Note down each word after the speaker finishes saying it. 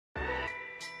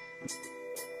All right,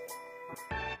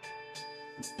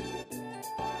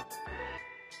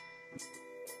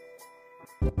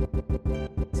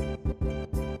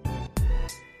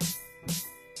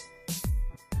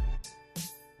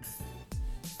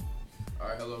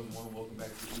 hello everyone. Welcome back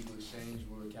to Eagle Exchange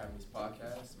World Academy's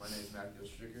podcast. My name is Matthew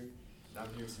Stricker, and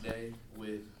I'm here today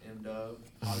with M Dub,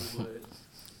 Hollywood,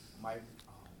 Mike.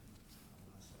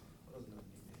 What was another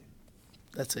nickname?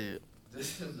 That's it.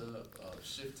 This is the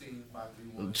shifting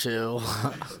 5-3-1. Chill. All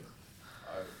right,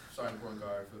 starting point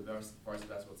guard for the varsity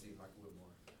basketball team, Michael Whitmore.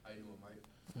 How you doing,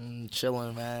 Mike?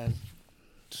 Chilling, man.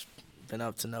 Just been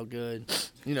up to no good.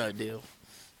 You know the deal.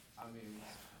 I mean,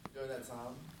 during that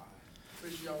time,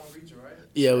 pretty sure y'all won region, right?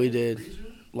 Yeah, we did.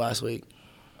 Region? Last week.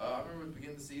 I remember at the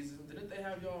beginning of the season. Didn't they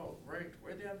have y'all ranked?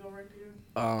 Where did they have y'all ranked again?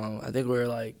 I think we were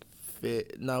like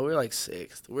fifth. No, we were like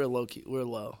sixth. We were low key. We were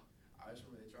low. I just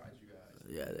remember they tried you guys.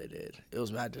 Yeah, they did. It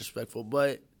was mad disrespectful,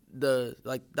 but that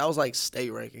was like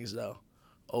state rankings though,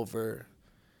 over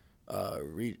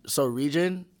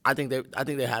region. I think they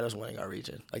had us winning our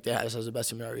region. Like they had us as the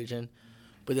best team in our region,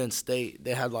 but then state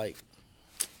they had like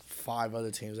 5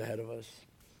 other teams ahead of us.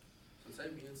 So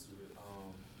take me into it.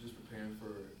 Just preparing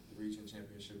for the region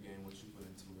championship game. What you put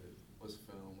into it? What's the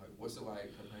film like? What's it like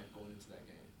going into that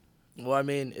game? Well, I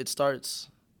mean, it started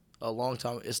a long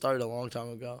time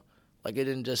ago. Like it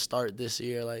didn't just start this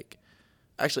year. Like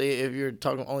actually, if you're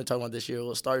only talking about this year,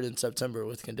 well, it started in September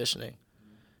with conditioning,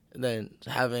 and then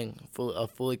having a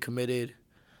fully committed,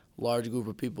 large group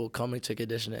of people coming to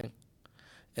conditioning,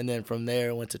 and then from there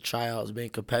it went to tryouts,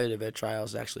 being competitive at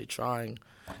tryouts, actually trying,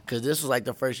 because this was like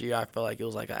the first year I felt like it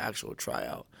was like an actual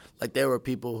tryout. Like there were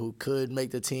people who could make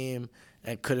the team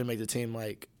and couldn't make the team.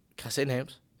 Like, can I say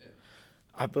names? Yeah.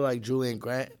 I feel like Julian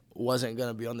Grant wasn't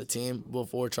gonna be on the team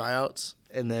before tryouts,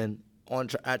 and then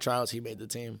at tryouts he made the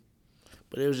team.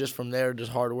 But it was just from there,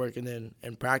 just hard work, and then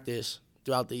in practice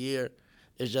throughout the year,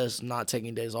 it's just not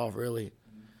taking days off really.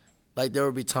 Like there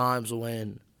would be times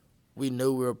when we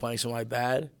knew we were playing somebody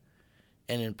bad,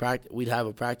 and in practice we'd have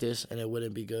a practice and it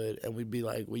wouldn't be good, and we'd be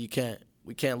like, well, we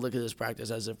can't look at this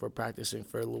practice as if we're practicing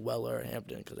for Llewellyn or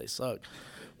Hampton because they suck.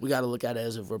 We got to look at it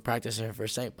as if we're practicing for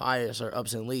St. Pius or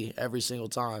Upson Lee every single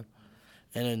time,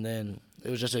 and then it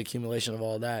was just an accumulation of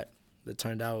all that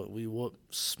turned out we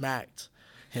smacked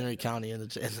Henry County in the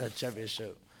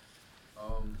championship.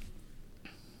 I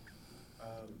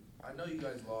know you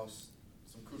guys lost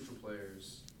some crucial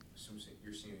players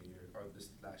your senior year, or this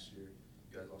last year.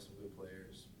 You guys lost some good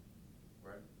players,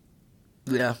 right?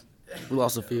 Yeah, we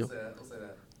lost a few. I'll say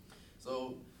that.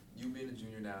 So, you being a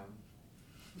junior now,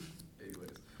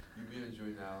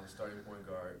 starting point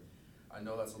guard, I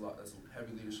know that's a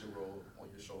heavy leadership role on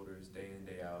your shoulders day in,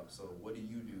 day out. So, what do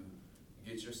you do to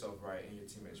get yourself right and your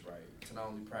teammates right to not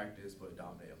only practice but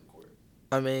dominate on the court?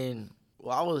 I mean,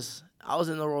 well, I was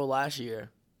in the role last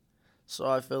year, so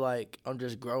I feel like I'm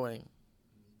just growing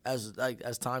as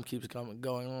time keeps going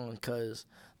on. Because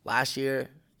last year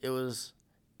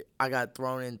I got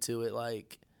thrown into it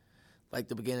like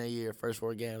the beginning of the year, first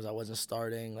 4 games I wasn't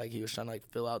starting. Like he was trying to like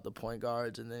fill out the point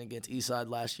guards, and then against Eastside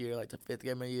last year, like the 5th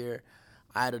game of the year,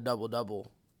 I had a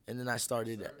double, and then I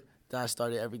started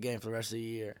every game for the rest of the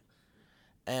year.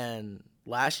 And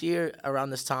last year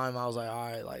around this time, I was like,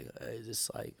 all right, like it's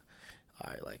just like,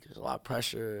 all right, like there's a lot of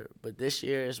pressure. But this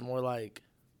year it's more like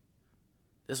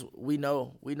this. We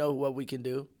know what we can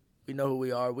do. We know who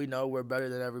we are. We know we're better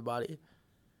than everybody.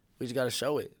 We just got to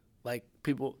show it. Like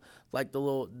people, like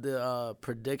the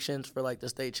predictions for like the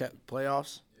state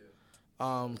playoffs,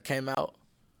 came out,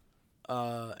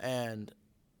 and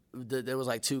there was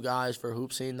like 2 guys for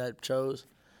hoop scene that chose.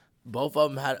 Both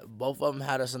of them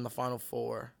had us in the Final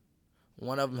Four.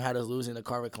 One of them had us losing to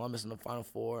Carver Columbus in the Final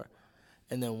Four,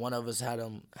 and then one of us had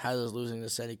us losing to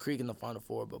Sandy Creek in the Final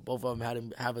Four. But both of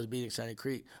them had us beating Sandy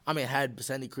Creek. Had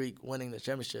Sandy Creek winning the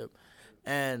championship,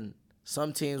 and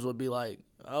some teams would be like,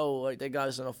 "Oh, like they got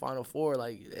us in the Final Four,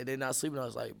 like they're not sleeping on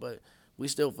us." Like, but we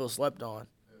still feel slept on.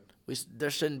 There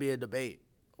shouldn't be a debate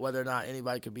whether or not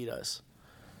anybody could beat us.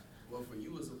 Well, for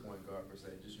you as a point guard per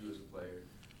se, just you as a player,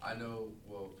 I know,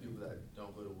 people that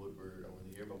don't go to Woodward, or when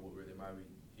they hear about Woodward, they might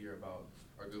hear about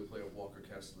our good player Walker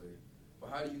Kessler.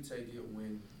 But how do you take it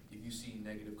if you see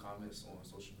negative comments on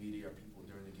social media or people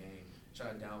during the game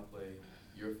trying to downplay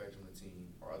your effect on the team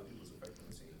or other people's effect on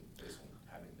the team based on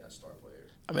having that star player?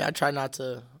 I mean, I try not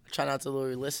to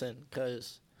really listen,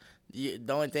 because the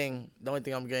only thing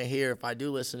I'm gonna hear if I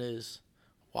do listen is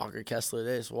Walker Kessler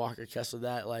this, Walker Kessler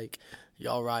that. Like,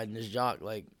 y'all riding this jock.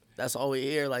 Like, that's all we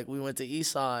hear. Like, we went to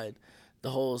Eastside, the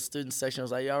whole student section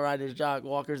was like, y'all riding this jock.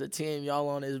 Walker's a team. Y'all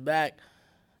on his back.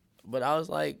 But I was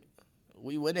like,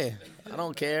 we winning. I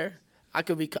don't care. I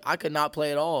could not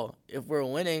play at all. If we're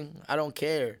winning, I don't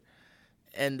care.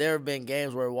 And there have been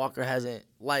games where Walker hasn't,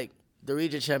 like the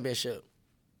region championship.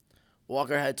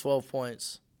 Walker had 12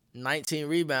 points, 19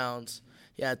 rebounds.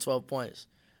 He had 12 points.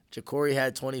 Ja'Cory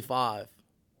had 25.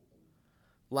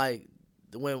 Like,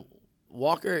 when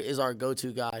Walker is our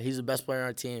go-to guy. He's the best player on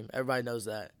our team. Everybody knows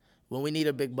that. When we need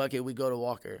a big bucket, we go to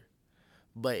Walker.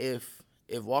 But if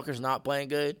Walker's not playing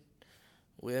good,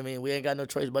 we ain't got no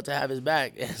choice but to have his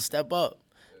back and step up.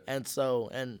 And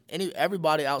so,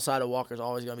 everybody outside of Walker is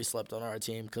always gonna be slept on our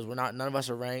team because none of us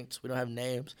are ranked. We don't have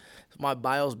names. My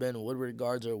bio's been Woodward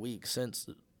guards are weak since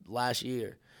last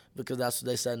year because that's what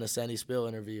they said in the Sandy Spill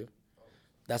interview.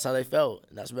 That's how they felt.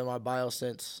 And that's been my bio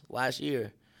since last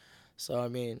year. So I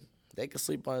mean, they can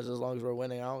sleep on us as long as we're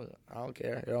winning. I don't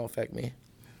care. It don't affect me.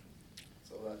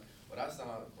 So what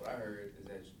I heard is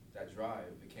that drive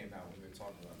it came out when we were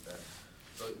talking about that.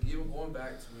 So even going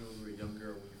back to when we were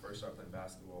younger, when you first started playing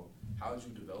basketball, how did you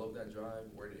develop that drive?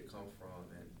 Where did it come from,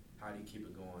 and how do you keep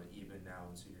it going even now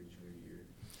into your junior year?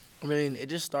 I mean, it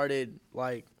just started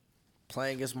like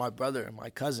playing against my brother and my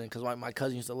cousin because my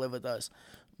cousin used to live with us,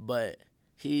 but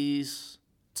he's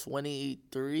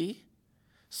 23.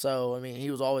 So, I mean,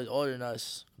 he was always older than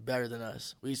us, better than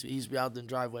us. He used to be out in the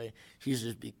driveway. He used to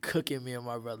just be cooking me and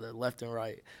my brother left and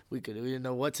right. We didn't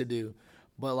know what to do.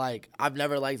 But, like, I've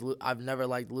never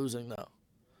liked losing, though.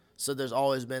 So there's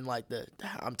always been, like,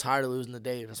 I'm tired of losing to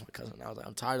Dave. That's my cousin. I was like,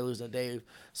 I'm tired of losing to Dave.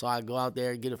 So I go out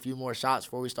there and get a few more shots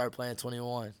before we start playing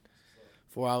 21.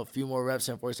 A few more reps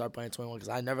in before we start playing 21 because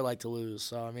I never like to lose.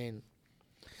 So, I mean,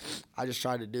 I just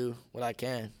try to do what I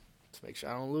can to make sure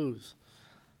I don't lose.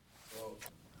 Well,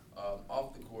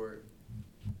 off the court,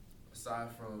 aside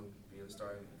from being a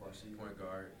starting varsity point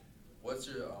guard, what's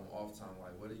your off time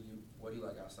like? What do you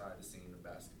like outside the scene of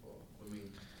basketball? I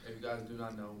mean, if you guys do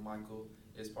not know, Michael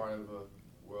is part of a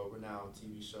world-renowned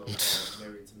TV show called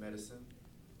Married to Medicine.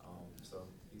 So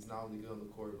he's not only good on the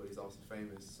court, but he's also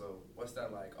famous. So what's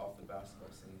that like off the basketball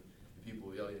scene?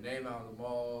 People yell your name out in the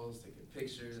malls, taking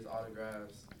pictures,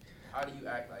 autographs. How do you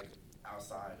act like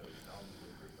outside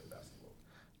of basketball?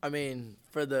 I mean,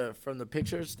 from the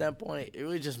picture standpoint, it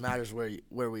really just matters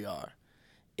where we are.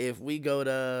 If we go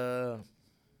to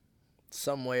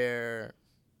somewhere,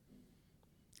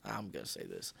 I'm gonna say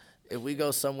this. If we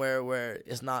go somewhere where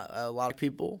it's not a lot of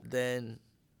people, then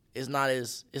it's not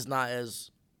as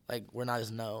like we're not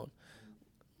as known.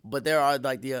 But there are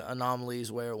like the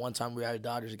anomalies where one time we were at a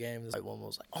Dodgers game, like one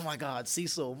was like, "Oh my God,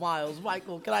 Cecil, Miles,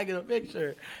 Michael, can I get a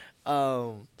picture?"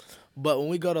 But when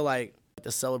we go to like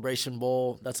the Celebration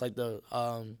Bowl, that's like the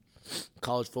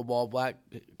college football Black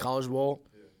College Bowl.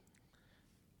 Yeah.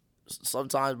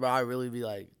 Sometimes, bro, I really be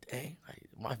like, dang, like,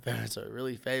 my parents are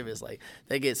really famous. Like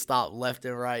they get stopped left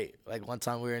and right. Like one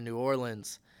time we were in New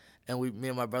Orleans, and me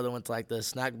and my brother went to like the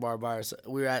snack bar by ourselves.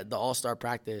 We were at the All-Star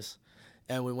practice,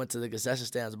 and we went to the concession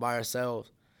stands by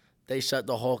ourselves. They shut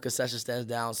the whole concession stands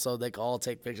down so they could all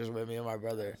take pictures with me and my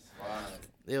brother. Wow.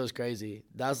 It was crazy.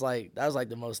 That was like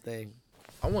the most thing.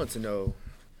 I want to know,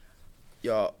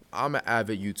 y'all, I'm an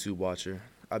avid YouTube watcher.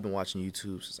 I've been watching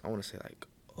YouTube since I want to say like,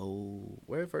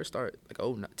 where it first started, like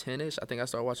 10-ish. I think I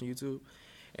started watching YouTube.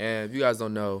 And if you guys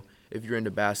don't know, if you're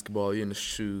into basketball, you're into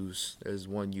shoes, there's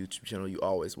one YouTube channel you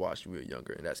always watched when you were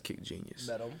younger, and that's Kick Genius.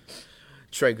 Met him.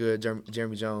 Trey Good,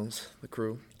 Jeremy Jones, the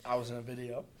crew. I was in a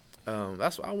video.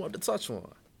 That's what I wanted to touch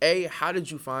on. How did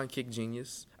you find Kick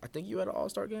Genius? I think you had an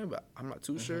All-Star game, but I'm not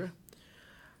too sure.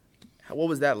 What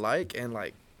was that like? And,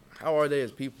 like, how are they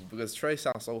as people? Because Trey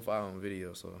sounds so fire on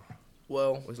video, so.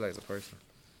 Well. What's he like as a person?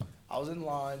 I was in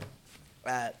line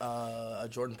at a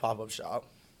Jordan pop-up shop.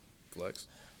 Flex.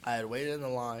 I had waited in the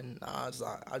line. Nah, it's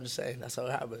not. I'm just saying, that's how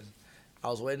it happened. I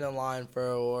was waiting in line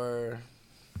for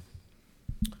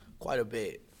quite a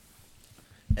bit.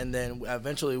 And then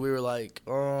eventually we were like,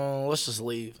 let's just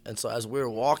leave. And so as we were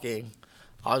walking,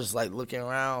 I was just like looking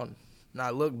around, and I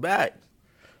looked back,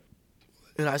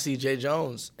 and I see Jay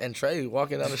Jones and Trey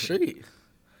walking down the street.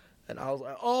 And I was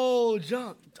like, oh,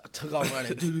 jump. I took off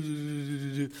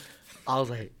running. I was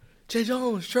like, Jay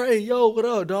Jones, Trey, yo, what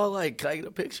up, dog? Like, can I get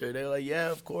a picture? They were like, yeah,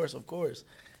 of course.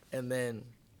 And then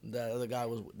the other guy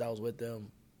that was with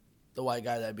them, the white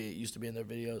guy that used to be in their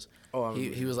videos,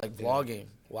 he was like vlogging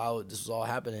while this was all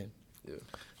happening. Yeah.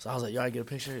 So I was like, yo, I get a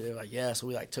picture? They were like, yeah. So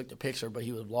we like took the picture, but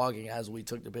he was vlogging as we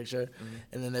took the picture. Mm-hmm.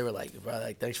 And then they were like, bro,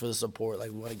 like, thanks for the support.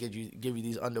 Like, we want to give you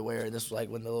these underwear. And this was like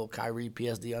when the little Kyrie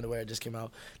PSD underwear just came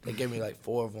out. They gave me like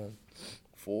 4 of them.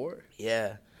 4?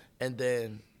 Yeah. And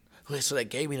then, so they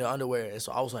gave me the underwear. And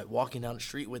so I was like walking down the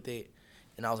street with it,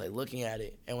 and I was like looking at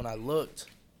it. And when I looked.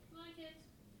 Come on, kids.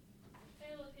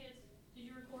 Hey, little kids. Did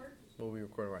you record? What are we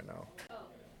recording right now? Oh,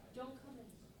 don't come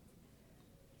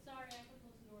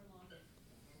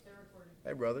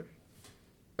Hey, brother.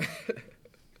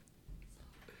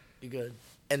 You good?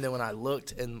 And then when I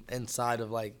looked inside of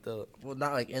like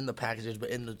not like in the packages, but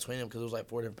in between them, because it was like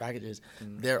 4 different packages,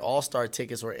 their All-Star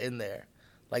tickets were in there.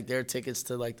 Like their tickets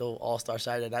to like the All-Star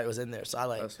Saturday night was in there. So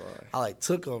That's why. I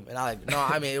took them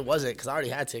and it wasn't because I already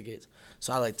had tickets.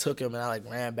 So I took them and I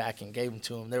ran back and gave them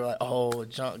to them. They were like, oh,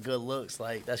 junk, good looks.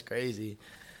 Like, that's crazy.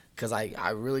 Because I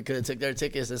really could have took their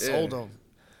tickets and sold them.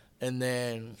 And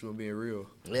then. You being real.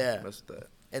 Yeah. Mess with that.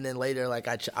 And then later,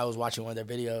 I was watching one of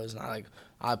their videos, and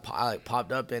I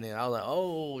popped up in it. I was like,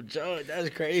 "Oh, Chuck, that's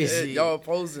crazy." Yeah, y'all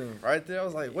posing right there. I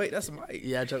was like, "Wait, that's Mike."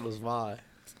 Yeah, Chuck was fine.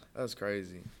 That's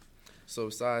crazy. So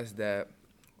besides that,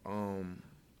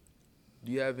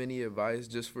 do you have any advice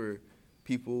just for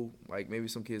people, like maybe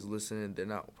some kids listening, they're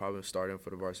not probably starting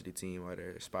for the varsity team or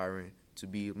they're aspiring to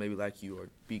be maybe like you or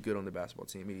be good on the basketball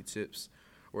team? Any tips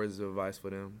or is there advice for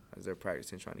them as they're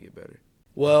practicing, trying to get better?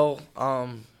 Well,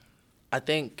 I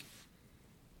think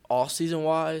off-season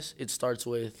wise, it starts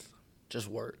with just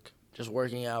work, just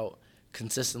working out,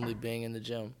 consistently being in the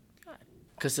gym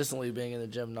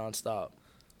nonstop.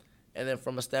 And then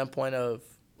from a standpoint of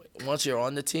once you're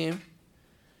on the team,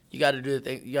 you got to do the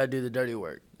thing. You got to do the dirty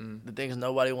work, the things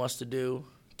nobody wants to do.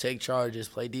 Take charges,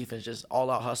 play defense, just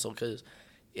all-out hustle. Because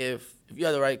if you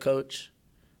have the right coach,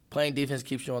 playing defense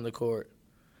keeps you on the court,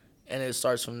 and it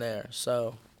starts from there.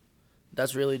 So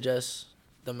that's really just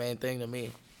the main thing to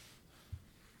me.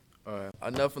 All right.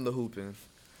 Enough from the hooping.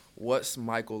 What's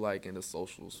Michael like in the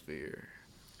social sphere?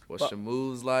 What's your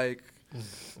moves like?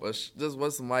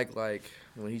 What's Mike like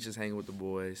when he's just hanging with the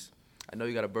boys? I know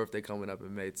you got a birthday coming up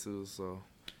in May too, so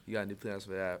you got any plans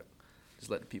for that? Just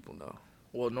let the people know.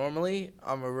 Well, normally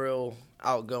I'm a real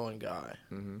outgoing guy.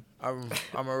 I'm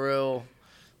a real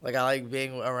I like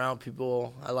being around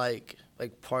people. I like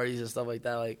parties and stuff like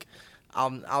that. Like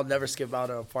I'll never skip out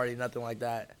on a party, nothing like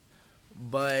that.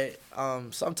 But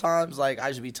sometimes I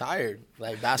just be tired.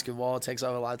 Like basketball takes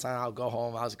up a lot of time. I'll go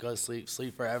home. I'll just go to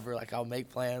sleep forever. Like I'll make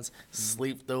plans,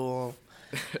 sleep through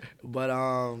them.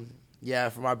 But yeah,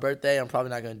 for my birthday, I'm probably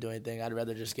not gonna do anything. I'd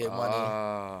rather just get money.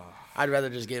 I'd rather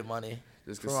just get money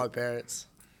from my parents.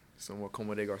 Some more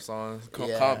Como de Garçons,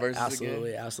 Yeah, Converse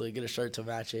absolutely, again. absolutely. Get a shirt to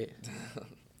match it.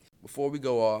 Before we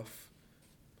go off,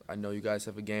 I know you guys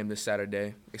have a game this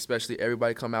Saturday. Especially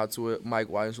everybody come out to it. Mike,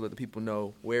 why don't you let the people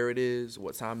know where it is,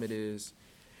 what time it is,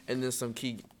 and then some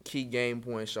key game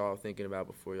points y'all thinking about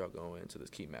before y'all go into this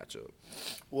key matchup.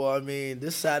 Well, I mean,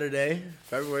 this Saturday,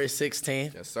 February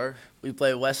 16th, Yes, sir. we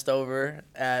play Westover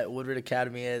at Woodward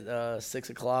Academy at 6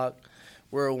 o'clock.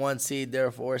 We're a 1 seed, they're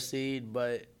a 4 seed,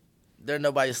 but they're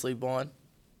nobody to sleep on.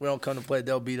 We don't come to play,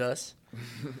 they'll beat us.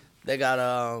 They got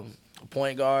a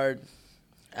point guard,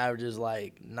 averages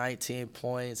 19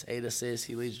 points, 8 assists.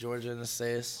 He leads Georgia in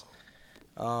assists.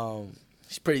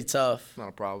 He's pretty tough. Not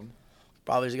a problem.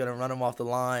 Probably just going to run him off the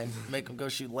line, make him go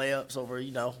shoot layups over,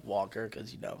 Walker,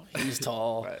 because, he's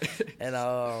tall. Right. And,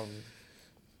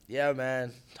 yeah,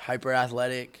 man, hyper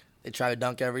athletic. They try to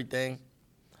dunk everything.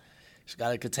 Just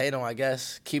got to contain them, I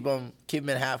guess. Keep them in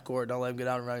half court. Don't let them get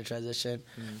out and run in transition.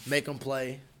 Make them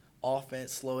play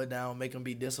offense, slow it down, make them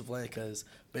be disciplined because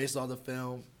based on the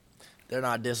film, they're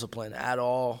not disciplined at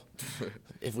all.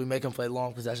 If we make them play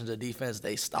long possessions of defense,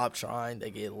 they stop trying.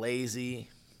 They get lazy.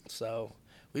 So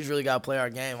we just really got to play our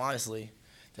game, honestly.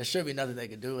 There should be nothing they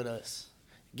can do with us.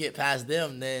 Get past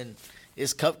them, then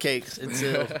it's cupcakes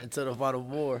until the Final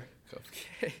Four.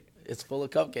 Cupcake. It's full of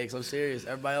cupcakes. I'm serious.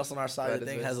 Everybody else on our side of the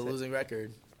That is thing has a insane. losing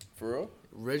record. For real?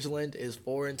 Ridgeland is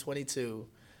 4-22.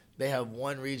 They have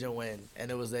one region win,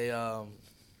 and it was they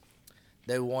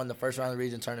won the first round of the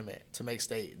region tournament to make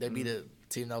state. They beat a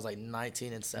team that was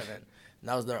 19-7, and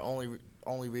that was their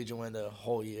only region win the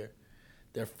whole year.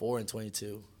 They're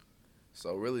 4-22.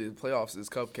 So really, the playoffs is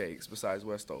cupcakes besides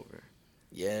Westover.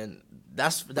 Yeah, and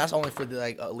that's only for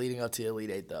the leading up to the Elite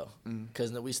Eight though,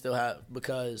 because we still have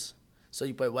so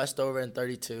you play Westover in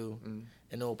 32, and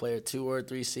then we'll play a 2 or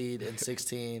 3 seed in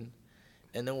 16,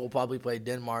 and then we'll probably play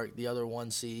Denmark, the other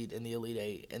 1 seed in the Elite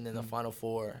Eight, and then the Final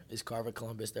Four is Carver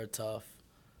Columbus. They're tough.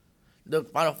 The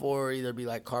Final Four will either be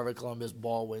Carver Columbus,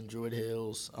 Baldwin, Druid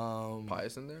Hills,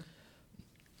 Pius in there?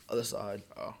 other side,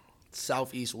 Oh.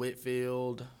 Southeast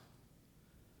Whitfield.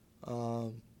 I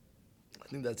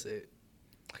think that's it.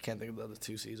 I can't think of the other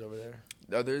 2 seeds over there.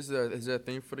 Is there a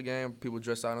thing for the game? People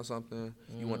dress out or something?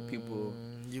 You want people?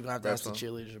 You're gonna have to ask the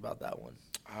cheerleaders about that one.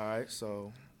 All right.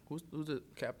 So who's the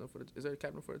captain for the? Is there a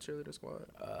captain for the cheerleader squad?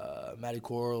 Maddie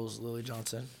Quarles, Lily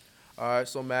Johnson. All right.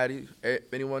 So Maddie,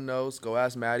 if anyone knows, go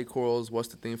ask Maddie Corals what's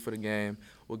the theme for the game.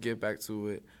 We'll get back to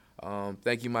it.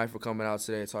 Thank you, Mike, for coming out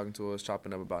today, talking to us,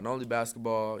 chopping up about not only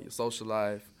basketball, your social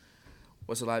life,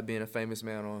 What's It Like Being a Famous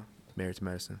Man on Married to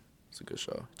Medicine. It's a good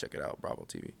show. Check it out, Bravo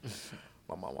TV.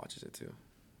 My mom watches it too,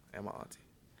 and my auntie.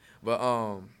 But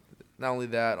not only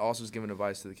that, also just giving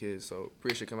advice to the kids. So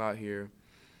appreciate coming out here.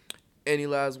 Any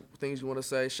last things you want to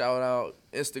say? Shout out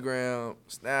Instagram,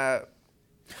 Snap,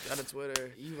 got a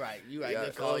Twitter. You right. Yeah,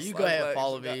 Good call. You Slide go ahead and Flex.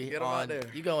 follow Get me 'em out there.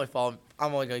 You go and follow.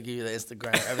 I'm only gonna give you the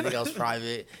Instagram. Everything else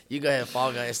private. You go ahead and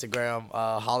follow me on Instagram.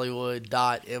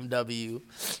 Hollywood.mw.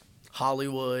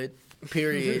 Hollywood.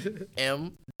 Period.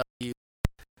 M.